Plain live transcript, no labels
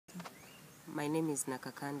My name is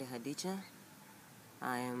Nakakande Hadija.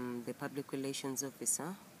 I am the Public Relations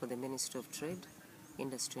Officer for the Ministry of Trade,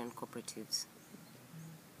 Industry and Cooperatives.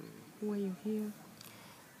 Why are you here?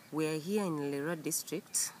 We are here in Lira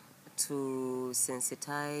District to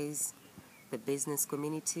sensitize the business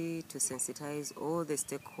community, to sensitize all the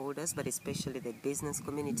stakeholders, but especially the business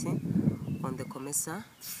community on the COMESA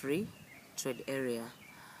free trade area.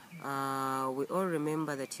 We all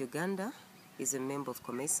remember that Uganda is a member of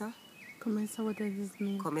COMESA. COMESA, what does this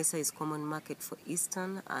mean? COMESA is Common Market for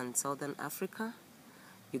Eastern and Southern Africa.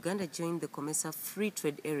 Uganda joined the COMESA Free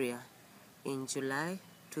Trade Area in July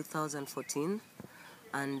 2014,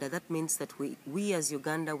 and that means that we as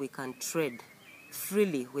Uganda, we can trade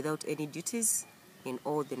freely without any duties in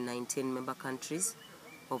all the 19 member countries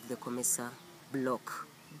of the COMESA bloc.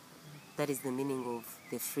 That is the meaning of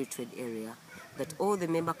the Free Trade Area. That all the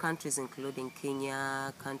member countries, including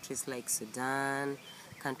Kenya, countries like Sudan,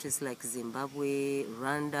 countries like Zimbabwe,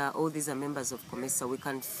 Rwanda, all these are members of COMESA. We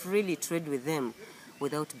can freely trade with them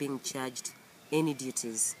without being charged any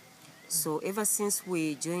duties. So ever since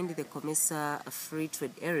we joined the COMESA Free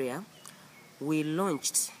Trade Area, we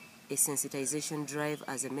launched a sensitization drive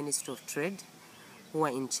as a Ministry of Trade, who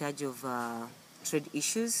are in charge of trade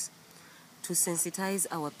issues, to sensitize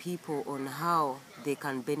our people on how they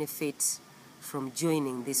can benefit from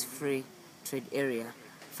joining this free trade area.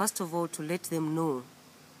 First of all, to let them know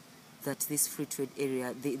that this free trade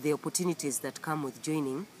area, the opportunities that come with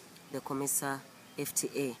joining the COMESA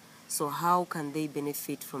FTA. So how can they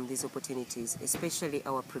benefit from these opportunities, especially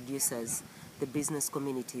our producers, the business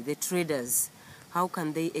community, the traders? How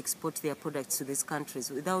can they export their products to these countries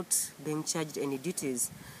without being charged any duties?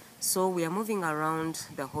 So we are moving around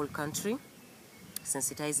the whole country,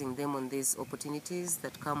 sensitizing them on these opportunities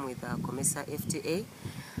that come with COMESA FTA,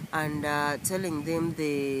 and telling them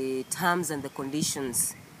the terms and the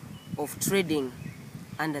conditions of trading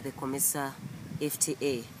under the COMESA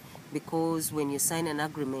FTA, because when you sign an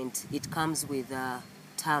agreement, it comes with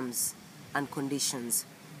terms and conditions.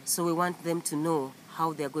 So we want them to know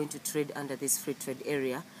how they are going to trade under this free trade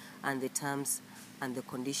area and the terms and the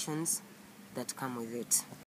conditions that come with it.